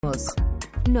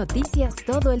Noticias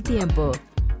todo el tiempo.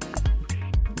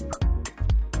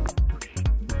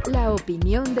 La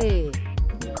opinión de...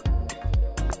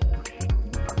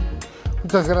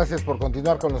 Muchas gracias por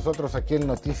continuar con nosotros aquí en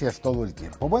Noticias todo el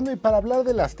tiempo. Bueno, y para hablar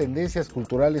de las tendencias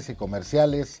culturales y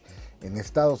comerciales en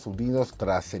Estados Unidos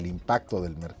tras el impacto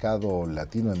del mercado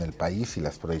latino en el país y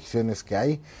las proyecciones que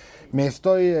hay, me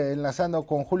estoy enlazando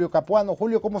con Julio Capuano.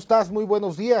 Julio, ¿cómo estás? Muy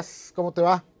buenos días. ¿Cómo te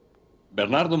va?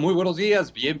 Bernardo, muy buenos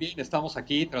días. Bien, estamos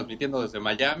aquí transmitiendo desde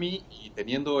Miami y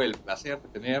teniendo el placer de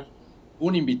tener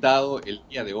un invitado el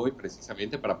día de hoy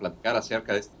precisamente para platicar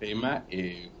acerca de este tema.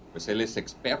 Pues él es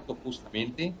experto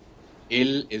justamente.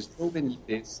 Él es Joe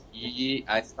Benítez y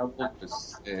ha estado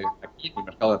pues, aquí en el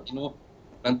mercado latino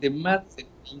durante más de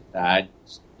 30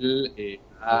 años. Él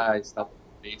ha estado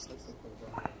en empresas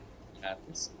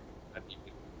grandes a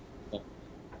nivel.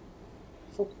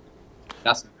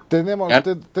 Gracias.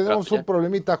 Tenemos un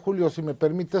problemita, Julio, si me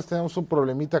permites, tenemos un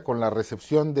problemita con la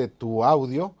recepción de tu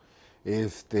audio.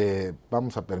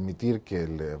 Vamos a permitir que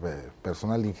el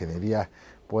personal de ingeniería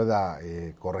pueda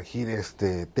corregir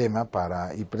este tema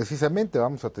y precisamente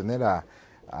vamos a tener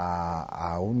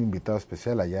a un invitado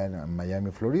especial allá en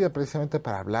Miami, Florida, precisamente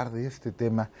para hablar de este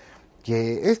tema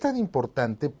que es tan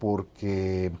importante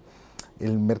porque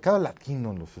el mercado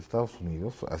latino en los Estados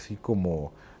Unidos, así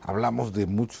como hablamos de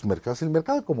muchos mercados, el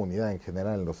mercado de comunidad en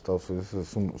general en los Estados Unidos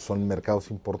son mercados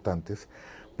importantes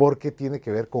porque tiene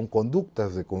que ver con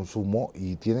conductas de consumo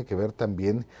y tiene que ver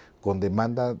también con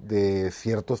demanda de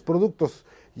ciertos productos.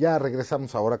 Ya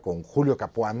regresamos ahora con Julio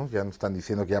Capuano, ya nos están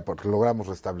diciendo que ya logramos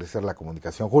restablecer la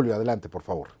comunicación. Julio, adelante, por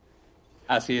favor.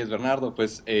 Así es, Bernardo.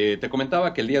 Pues te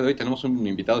comentaba que el día de hoy tenemos un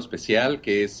invitado especial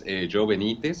que es Joe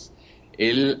Benítez.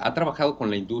 Él ha trabajado con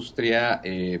la industria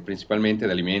principalmente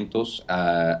de alimentos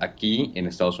aquí en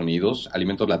Estados Unidos,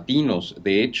 alimentos latinos.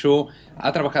 De hecho,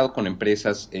 ha trabajado con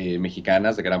empresas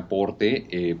mexicanas de gran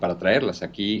porte para traerlas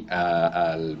aquí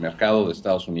al mercado de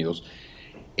Estados Unidos.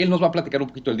 Él nos va a platicar un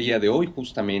poquito el día de hoy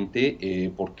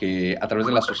justamente porque a través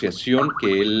de la asociación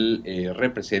que él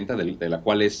representa, de la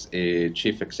cual es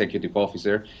Chief Executive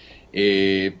Officer,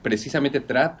 precisamente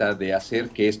trata de hacer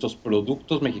que estos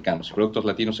productos mexicanos y productos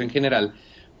latinos en general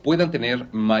puedan tener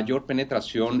mayor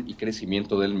penetración y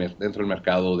crecimiento dentro del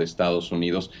mercado de Estados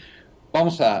Unidos.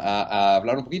 Vamos a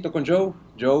hablar un poquito con Joe.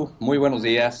 Joe, muy buenos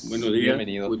días. Buenos días,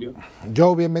 bienvenido. Julio.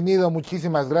 Joe, bienvenido.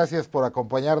 Muchísimas gracias por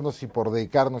acompañarnos y por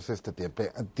dedicarnos este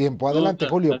tiempo. Adelante,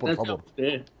 Julio, por favor.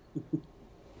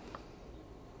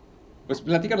 Pues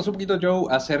platícanos un poquito, Joe,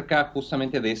 acerca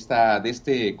justamente de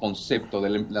este concepto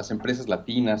de las empresas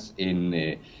latinas en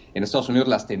Estados Unidos,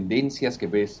 las tendencias que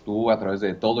ves tú a través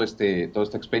de toda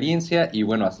esta experiencia y,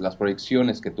 bueno, las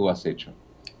proyecciones que tú has hecho.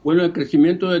 Bueno, el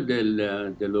crecimiento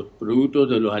de los productos,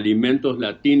 de los alimentos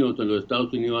latinos en los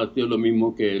Estados Unidos ha sido lo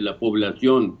mismo que la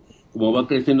población. Como va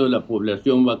creciendo la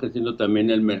población, va creciendo también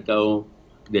el mercado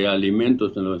de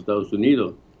alimentos en los Estados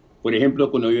Unidos. Por ejemplo,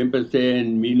 cuando yo empecé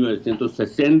en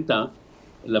 1960,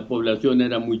 la población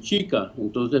era muy chica,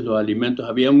 entonces los alimentos,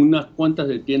 había unas cuantas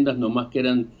de tiendas nomás que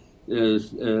eran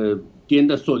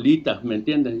tiendas solitas, ¿me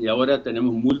entiendes? Y ahora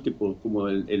tenemos múltiples, como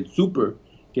el Super,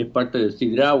 que es parte de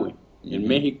Chedraui. En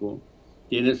México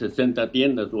tiene 60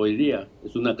 tiendas hoy día,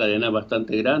 es una cadena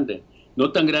bastante grande,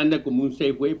 no tan grande como un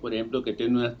Safeway, por ejemplo, que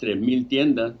tiene unas 3,000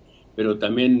 tiendas, pero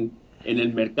también en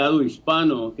el mercado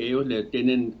hispano, que ellos le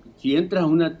tienen, si entras a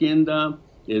una tienda,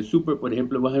 el Super, por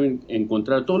ejemplo, vas a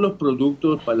encontrar todos los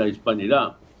productos para la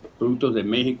hispanidad, productos de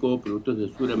México, productos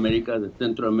de Sudamérica, de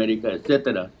Centroamérica,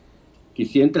 etcétera. Que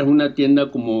si entras a una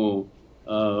tienda como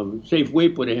Safeway,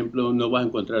 por ejemplo, no vas a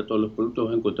encontrar todos los productos,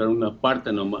 vas a encontrar una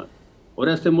parte nomás.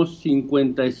 Ahora hacemos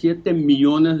 57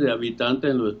 millones de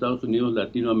habitantes en los Estados Unidos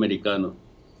latinoamericanos.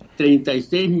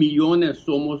 36 millones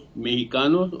somos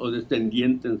mexicanos o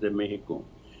descendientes de México.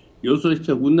 Yo soy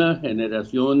segunda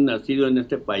generación nacido en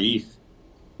este país.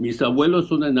 Mis abuelos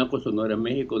son de Naco, Sonora,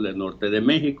 México, del norte de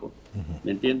México.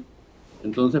 ¿Me entiendes?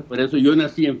 Entonces, por eso yo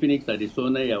nací en Phoenix,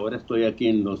 Arizona, y ahora estoy aquí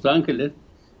en Los Ángeles,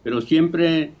 pero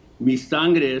siempre mi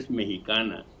sangre es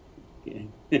mexicana.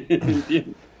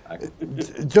 ¿Entiendes?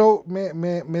 Joe,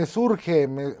 me surge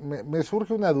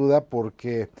una duda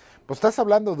porque pues estás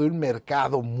hablando de un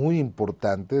mercado muy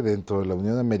importante dentro de la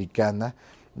Unión Americana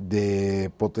de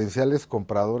potenciales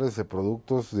compradores de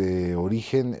productos de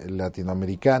origen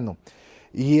latinoamericano.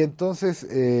 Y entonces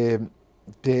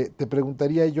te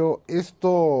preguntaría yo,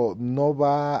 ¿esto no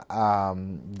va a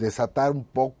desatar un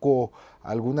poco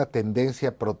alguna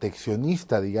tendencia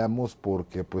proteccionista, digamos,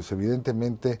 porque pues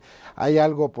evidentemente hay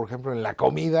algo, por ejemplo, en la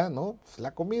comida, ¿no? Pues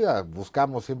la comida,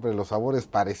 buscamos siempre los sabores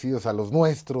parecidos a los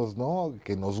nuestros, ¿no?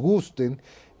 Que nos gusten,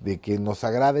 de que nos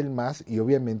agraden más y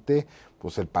obviamente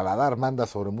pues el paladar manda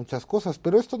sobre muchas cosas,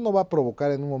 pero esto no va a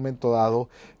provocar en un momento dado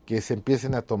que se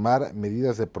empiecen a tomar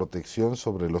medidas de protección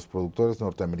sobre los productores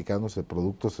norteamericanos de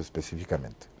productos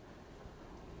específicamente.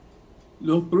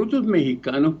 Los productos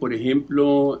mexicanos, por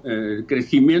ejemplo, el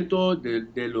crecimiento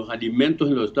de los alimentos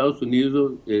en los Estados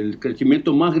Unidos, el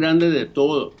crecimiento más grande de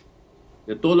todos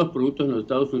los productos en los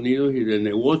Estados Unidos y del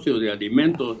negocio de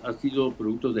alimentos ha sido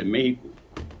productos de México.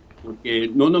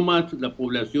 Porque no nomás la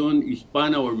población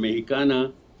hispana o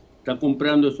mexicana está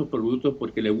comprando esos productos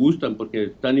porque le gustan, porque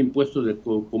están impuestos de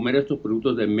comer estos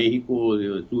productos de México,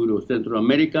 de Sur o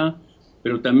Centroamérica,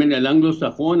 pero también el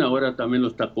anglosajón ahora también lo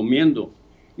está comiendo.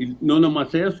 Y no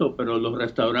nomás eso, pero los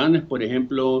restaurantes, por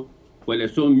ejemplo,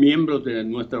 pues son miembros de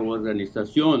nuestra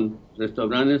organización,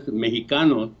 restaurantes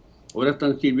mexicanos, ahora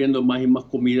están sirviendo más y más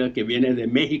comida que viene de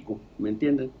México, ¿me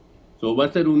entienden? So, va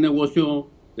a ser un negocio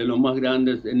de los más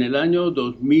grandes. En el año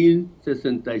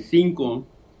 2065,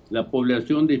 la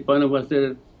población de hispanos va a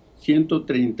ser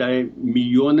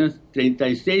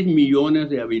 36 millones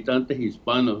de habitantes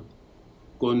hispanos,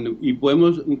 con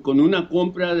una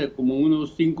compra de como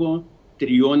unos 5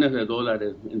 trillones de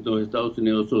dólares en los Estados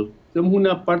Unidos. Somos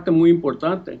una parte muy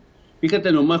importante.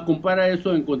 Fíjate nomás, compara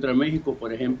eso en contra México,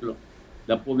 por ejemplo.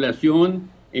 La población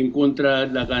en contra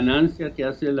la ganancia que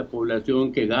hace la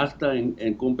población que gasta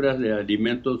en compras de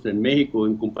alimentos en México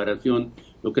en comparación a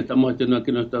lo que estamos haciendo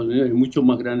aquí en los Estados Unidos es mucho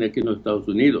más grande aquí en los Estados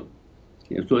Unidos.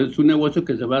 Eso es un negocio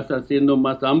que se va haciendo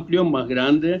más amplio, más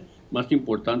grande, más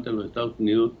importante en los Estados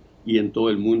Unidos y en todo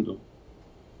el mundo.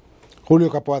 Julio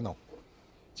Capuano.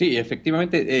 Sí,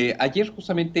 efectivamente. Ayer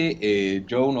justamente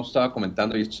Joe nos estaba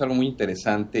comentando, y esto es algo muy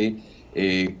interesante,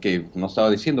 que nos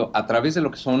estaba diciendo, a través de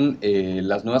lo que son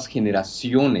las nuevas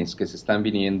generaciones que se están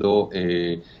viniendo,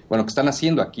 que están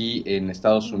haciendo aquí en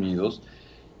Estados Unidos,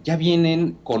 ya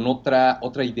vienen con otra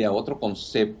idea, otro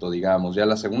concepto, digamos, ya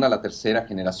la segunda, la tercera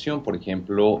generación, por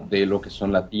ejemplo, de lo que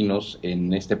son latinos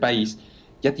en este país,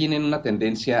 ya tienen una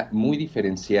tendencia muy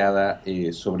diferenciada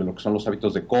sobre lo que son los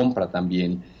hábitos de compra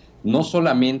también, no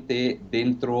solamente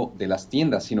dentro de las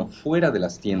tiendas, sino fuera de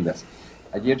las tiendas.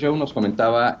 Ayer Joe nos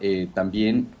comentaba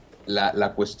también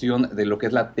la cuestión de lo que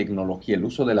es la tecnología, el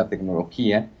uso de la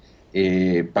tecnología,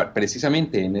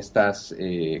 precisamente en estas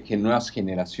nuevas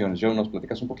generaciones. Joe, ¿nos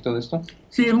platicas un poquito de esto?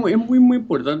 Sí, es muy, muy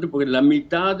importante porque la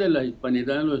mitad de la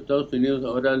hispanidad en los Estados Unidos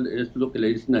ahora es lo que le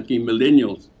dicen aquí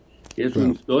millennials, que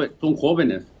son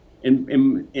jóvenes.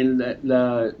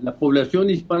 La población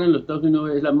hispana en los Estados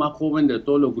Unidos es la más joven de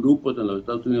todos los grupos en los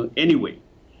Estados Unidos, anyway.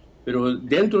 Pero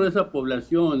dentro de esa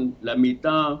población, la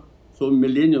mitad son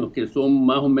millennials, que son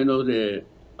más o menos de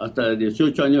hasta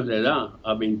 18 años de edad,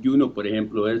 a 21, por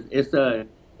ejemplo. Esas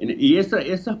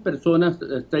personas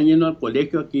están yendo al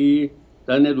colegio aquí,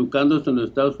 están educándose en los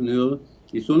Estados Unidos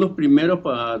y son los primeros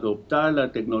para adoptar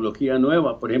la tecnología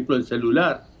nueva. Por ejemplo, el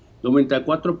celular.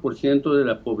 94% de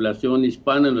la población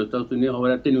hispana en los Estados Unidos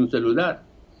ahora tiene un celular.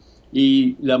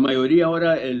 Y la mayoría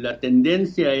ahora, la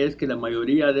tendencia es que la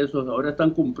mayoría de esos ahora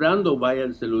están comprando vaya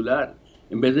el celular,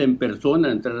 en vez de en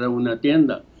persona entrar a una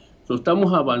tienda.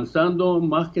 Estamos avanzando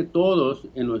más que todos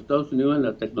en los Estados Unidos en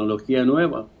la tecnología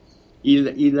nueva.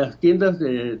 Y las tiendas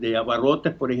de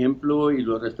abarrotes, por ejemplo, y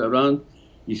los restaurantes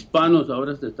hispanos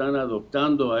ahora se están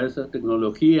adoptando a esa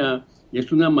tecnología. Y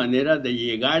es una manera de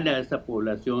llegar a esa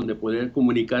población, de poder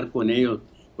comunicar con ellos,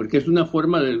 porque es una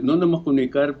forma de no nomás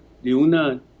comunicar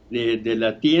de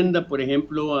la tienda, por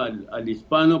ejemplo, al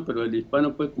hispano, pero el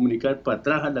hispano puede comunicar para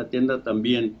atrás a la tienda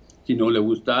también, si no le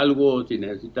gusta algo, si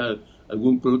necesita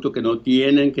algún producto que no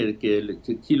tienen, que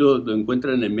si lo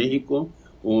encuentran en México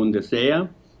o donde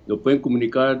sea, lo pueden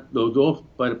comunicar los dos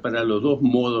para los dos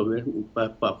modos,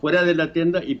 para afuera de la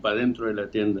tienda y para dentro de la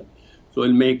tienda.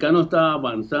 El mexicano está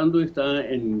avanzando y está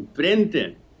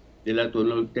enfrente de la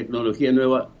tecnología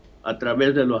nueva a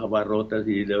través de los abarrotes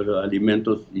y de los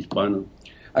alimentos hispanos.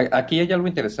 Aquí hay algo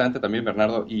interesante también,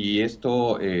 Bernardo, y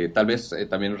esto tal vez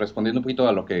también respondiendo un poquito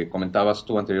a lo que comentabas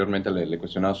tú anteriormente, le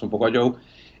cuestionabas un poco a Joe,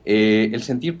 el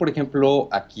sentir, por ejemplo,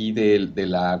 aquí de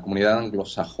la comunidad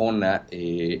anglosajona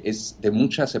es de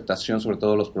mucha aceptación, sobre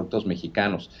todo los productos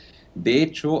mexicanos. De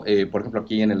hecho, por ejemplo,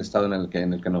 aquí en el estado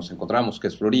en el que nos encontramos, que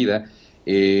es Florida,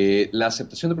 la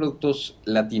aceptación de productos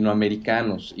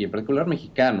latinoamericanos y en particular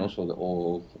mexicanos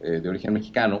o de origen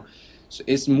mexicano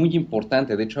es muy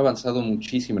importante. De hecho, ha avanzado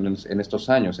muchísimo en estos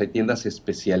años. Hay tiendas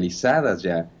especializadas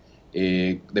ya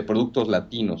de productos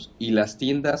latinos, y las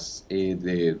tiendas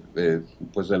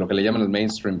pues de lo que le llaman el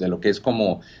mainstream, de lo que es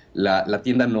como la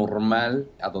tienda normal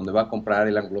a donde va a comprar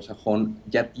el anglosajón,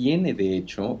 ya tiene de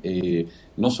hecho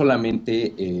no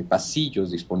solamente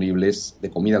pasillos disponibles de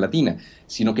comida latina,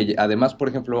 sino que además, por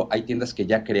ejemplo, hay tiendas que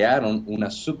ya crearon una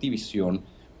subdivisión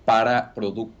para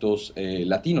productos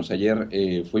latinos. Ayer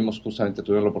justamente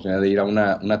tuvimos la oportunidad de ir a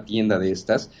una tienda de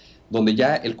estas, donde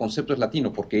ya el concepto es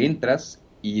latino, porque entras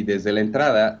y desde la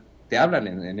entrada te hablan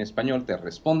en español, te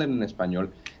responden en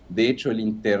español. De hecho, el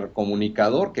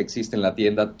intercomunicador que existe en la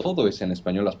tienda, todo es en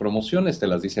español, las promociones te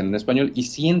las dicen en español y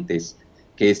sientes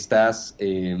que estás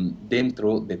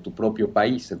dentro de tu propio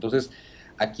país. Entonces,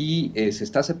 aquí se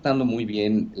está aceptando muy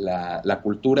bien la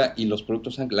cultura, y los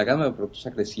productos, la gama de productos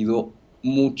ha crecido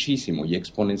muchísimo y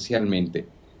exponencialmente.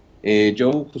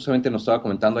 Joe justamente nos estaba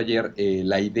comentando ayer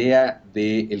la idea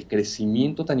del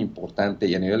crecimiento tan importante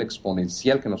y a nivel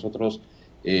exponencial que nosotros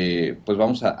pues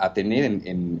vamos a tener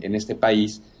en este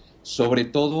país, sobre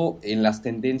todo en las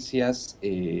tendencias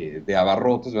de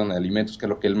abarrotes, bueno, de alimentos, que es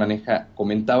lo que él maneja.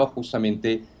 Comentaba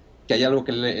justamente que hay algo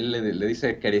que él le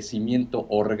dice crecimiento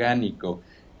orgánico,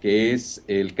 que es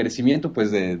el crecimiento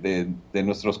pues de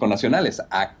nuestros connacionales,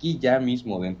 aquí ya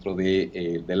mismo dentro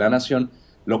de la nación,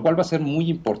 lo cual va a ser muy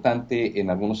importante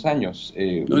en algunos años.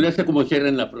 No le hace como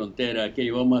cierren la frontera, que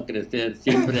íbamos a crecer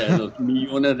siempre a los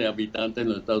millones de habitantes en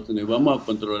los Estados Unidos. Vamos a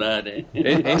controlar, ¿eh?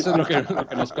 Eso es lo que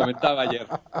nos comentaba ayer.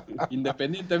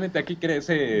 Independientemente, aquí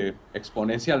crece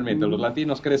exponencialmente. Los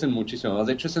latinos crecen muchísimo más.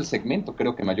 De hecho, es el segmento,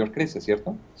 creo, que mayor crece,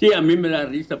 ¿cierto? Sí, a mí me da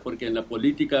risa porque en la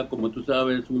política, como tú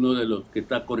sabes, uno de los que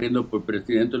está corriendo por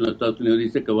presidente en los Estados Unidos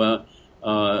dice que va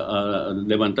a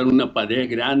levantar una pared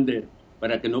grande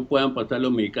para que no puedan pasar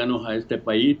los mexicanos a este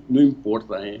país. No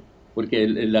importa, porque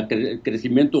el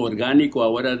crecimiento orgánico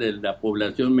ahora de la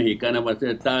población mexicana va a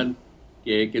ser tal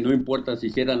que no importa si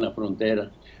cierran la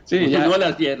frontera. Sí, ya, si no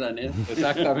la cierran.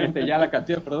 Exactamente, ya la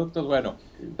cantidad de productos, bueno,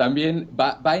 también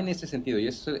va en ese sentido, y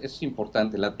eso es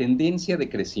importante. La tendencia de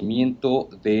crecimiento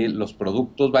de los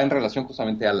productos va en relación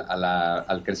justamente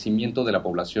al crecimiento de la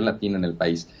población latina en el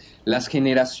país. Las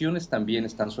generaciones también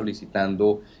están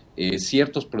solicitando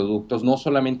ciertos productos, no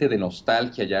solamente de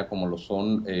nostalgia ya como lo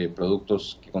son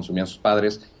productos que consumían sus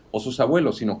padres o sus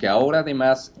abuelos, sino que ahora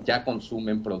además ya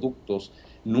consumen productos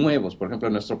nuevos. Por ejemplo,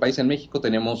 en nuestro país, en México,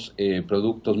 tenemos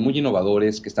productos muy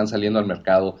innovadores que están saliendo al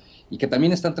mercado y que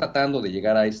también están tratando de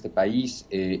llegar a este país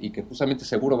y que justamente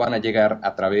seguro van a llegar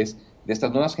a través de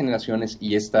estas nuevas generaciones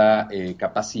y esta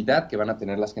capacidad que van a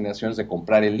tener las generaciones de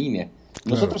comprar en línea.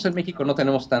 Nosotros en México no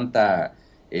tenemos tanta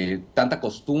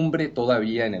costumbre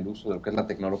todavía en el uso de lo que es la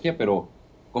tecnología, pero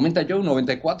comenta Joe,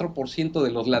 94% de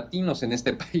los latinos en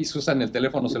este país usan el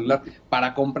teléfono celular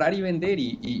para comprar y vender,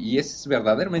 y es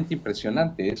verdaderamente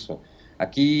impresionante eso.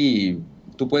 Aquí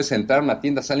tú puedes entrar a una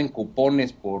tienda, salen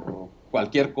cupones por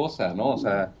cualquier cosa, ¿no? O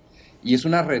sea, y es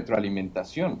una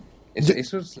retroalimentación.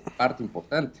 Eso es parte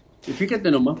importante. Y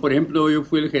fíjate nomás, por ejemplo, yo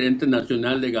fui el gerente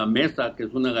nacional de Gamesa, que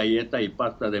es una galleta y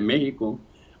pasta de México,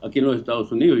 aquí en los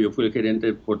Estados Unidos. Yo fui el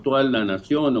gerente por toda la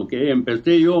nación, ¿ok?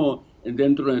 Empecé yo,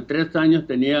 dentro de 3 años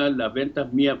las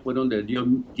ventas mías fueron de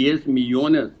 10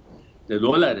 millones de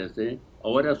dólares, ¿eh?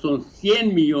 Ahora son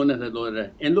 100 millones de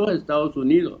dólares en los Estados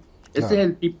Unidos. Claro. Ese es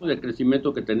el tipo de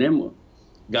crecimiento que tenemos.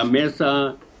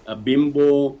 Gamesa,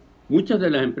 Bimbo, muchas de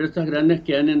las empresas grandes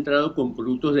que han entrado con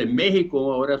productos de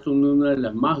México ahora son una de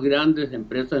las más grandes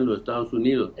empresas en los Estados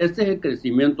Unidos. Ese es el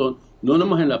crecimiento, no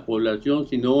nomás en la población,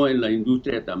 sino en la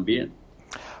industria también.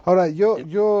 Ahora, yo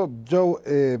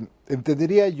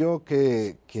entendería yo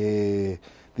que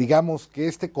digamos que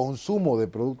este consumo de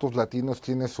productos latinos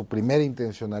tiene su primera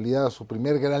intencionalidad, su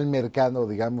primer gran mercado,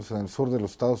 digamos, en el sur de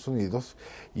los Estados Unidos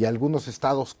y algunos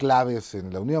estados claves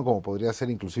en la Unión, como podría ser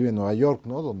inclusive Nueva York,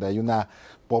 ¿no? Donde hay una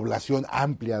población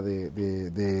amplia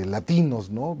de latinos,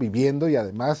 ¿no? Viviendo, y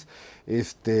además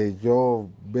yo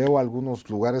veo algunos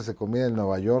lugares de comida en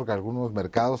Nueva York, algunos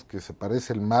mercados que se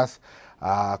parecen más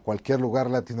a cualquier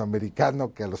lugar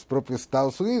latinoamericano que a los propios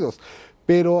Estados Unidos.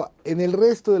 Pero en el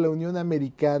resto de la Unión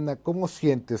Americana, ¿cómo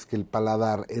sientes que el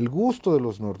paladar, el gusto de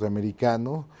los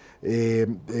norteamericanos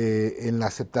en la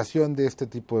aceptación de este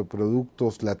tipo de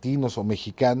productos latinos o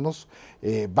mexicanos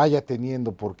vaya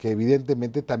teniendo? Porque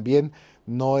evidentemente también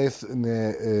no es,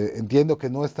 entiendo que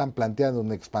no están planteando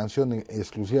una expansión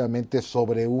exclusivamente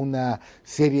sobre una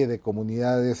serie de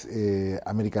comunidades de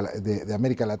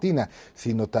América Latina,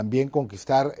 sino también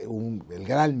conquistar el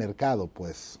gran mercado,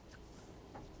 pues.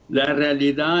 La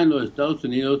realidad en los Estados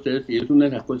Unidos es, y es una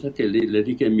de las cosas que les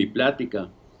dije en mi plática,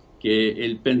 que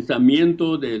el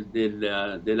pensamiento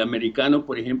del americano,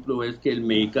 por ejemplo, es que el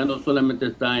mexicano solamente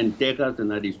está en Texas,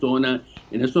 en Arizona,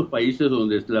 en esos países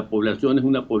donde la población es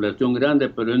una población grande,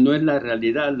 pero no es la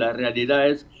realidad. La realidad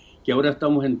es que ahora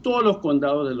estamos en todos los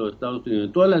condados de los Estados Unidos,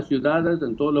 en todas las ciudades,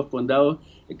 en todos los condados.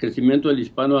 El crecimiento del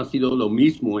hispano ha sido lo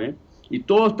mismo, y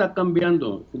todo está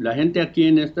cambiando. La gente aquí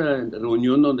en esta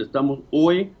reunión donde estamos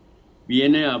hoy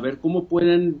viene a ver cómo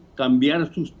pueden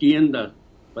cambiar sus tiendas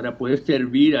para poder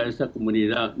servir a esa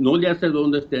comunidad. No le hace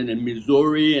donde estén, en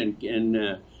Missouri, en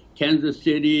Kansas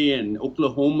City, en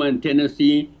Oklahoma, en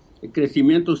Tennessee. El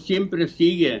crecimiento siempre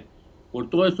sigue por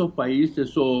todos esos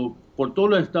países o por todos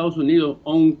los Estados Unidos,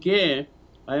 aunque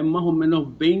hay más o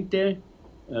menos 20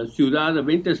 ciudades,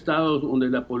 20 estados donde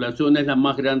la población es la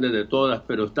más grande de todas,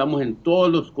 pero estamos en todos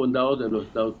los condados de los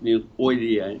Estados Unidos hoy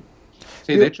día.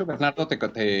 Sí, de hecho, Bernardo,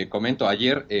 te comento,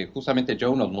 ayer justamente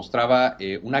Joe nos mostraba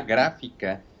una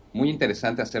gráfica muy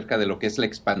interesante acerca de lo que es la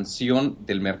expansión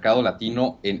del mercado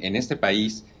latino en este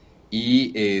país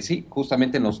y sí,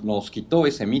 justamente nos quitó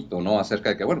ese mito, ¿no?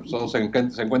 Acerca de que, bueno, pues, todo se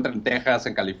encuentra en Texas,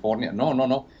 en California. No.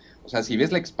 O sea, si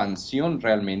ves la expansión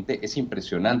realmente es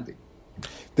impresionante.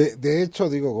 De hecho,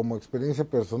 digo, como experiencia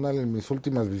personal en mis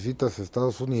últimas visitas a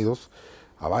Estados Unidos,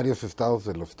 a varios estados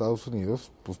de los Estados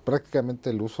Unidos, pues prácticamente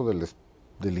el uso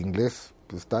del inglés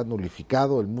pues, está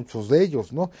nulificado en muchos de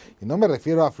ellos, ¿no? Y no me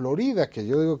refiero a Florida, que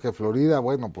yo digo que Florida,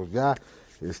 bueno, pues ya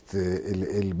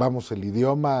el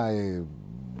idioma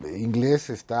inglés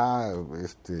está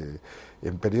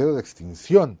en periodo de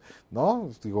extinción, ¿no?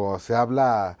 Digo, se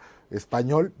habla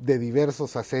español de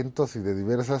diversos acentos y de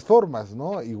diversas formas,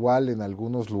 ¿no? Igual en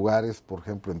algunos lugares, por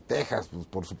ejemplo en Texas, pues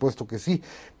por supuesto que sí,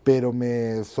 pero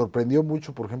me sorprendió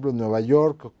mucho, por ejemplo en Nueva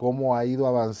York, cómo ha ido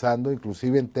avanzando,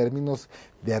 inclusive en términos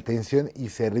de atención y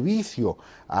servicio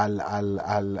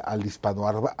al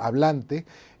hispanohablante,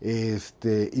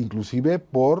 inclusive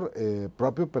por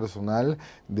propio personal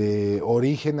de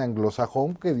origen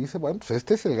anglosajón que dice, bueno, pues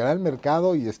este es el gran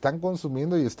mercado y están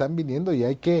consumiendo y están viniendo y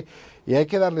hay que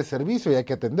darles servicio y hay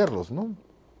que atenderlos, ¿no?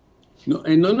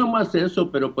 No nomás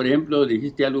eso, pero por ejemplo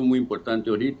dijiste algo muy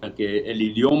importante ahorita, que el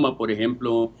idioma, por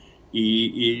ejemplo,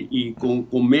 y con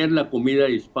comer la comida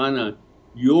hispana.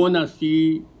 Yo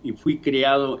nací y fui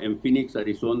criado en Phoenix,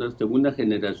 Arizona, segunda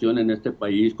generación en este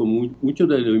país, con muchos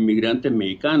de los inmigrantes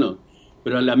mexicanos.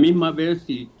 Pero a la misma vez,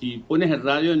 si pones el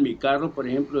radio en mi carro, por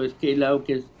ejemplo, es que es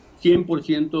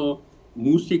 100%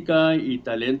 música y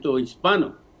talento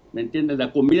hispano. ¿Me entiendes?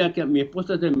 La comida que mi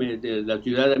esposa es de la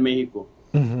Ciudad de México.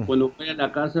 Uh-huh. Cuando voy a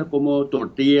la casa como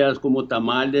tortillas, como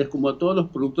tamales, como todos los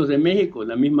productos de México,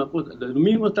 la misma cosa. Lo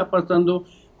mismo está pasando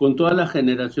con todas las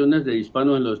generaciones de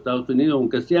hispanos en los Estados Unidos,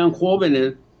 aunque sean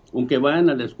jóvenes, aunque vayan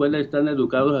a la escuela y están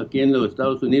educados aquí en los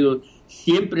Estados Unidos,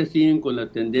 siempre siguen con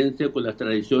la tendencia, con las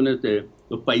tradiciones de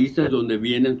los países donde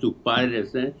vienen sus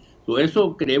padres.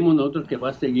 Eso creemos nosotros que va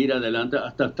a seguir adelante,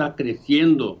 hasta está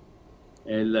creciendo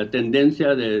la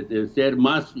tendencia de ser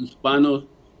más hispanos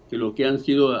que lo que han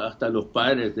sido hasta los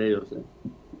padres de ellos. Sí,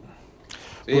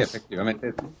 pues,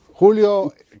 efectivamente.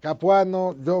 Julio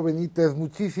Capuano, Joe Benítez,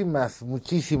 muchísimas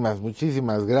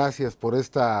gracias por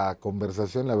esta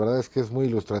conversación. La verdad es que es muy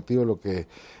ilustrativo lo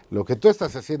que tú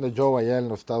estás haciendo, Joe, allá en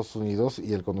los Estados Unidos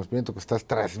y el conocimiento que estás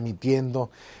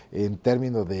transmitiendo en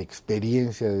términos de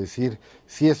experiencia, de decir,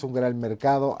 sí es un gran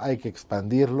mercado, hay que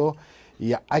expandirlo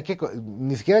y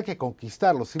ni siquiera hay que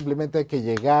conquistarlo, simplemente hay que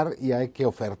llegar y hay que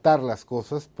ofertar las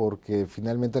cosas porque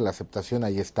finalmente la aceptación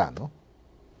ahí está, ¿no?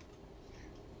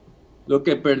 Lo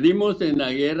que perdimos en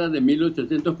la guerra de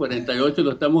 1848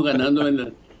 lo estamos ganando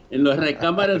en las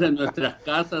recámaras de nuestras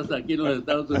casas aquí en los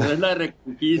Estados Unidos. Es la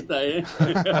reconquista,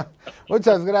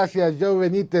 Muchas gracias, Joe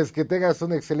Benítez. Que tengas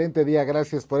un excelente día.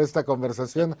 Gracias por esta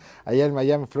conversación allá en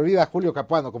Miami, Florida. Julio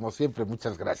Capuano, como siempre,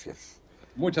 muchas gracias.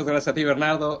 Muchas gracias a ti,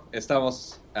 Bernardo.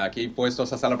 Estamos aquí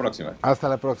puestos. Hasta la próxima. Hasta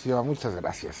la próxima. Muchas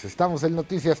gracias. Estamos en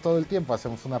Noticias todo el tiempo.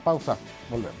 Hacemos una pausa.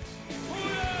 Volvemos.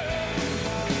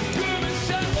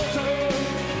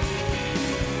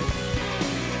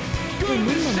 En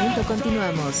un momento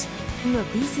continuamos.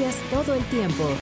 Noticias todo el tiempo.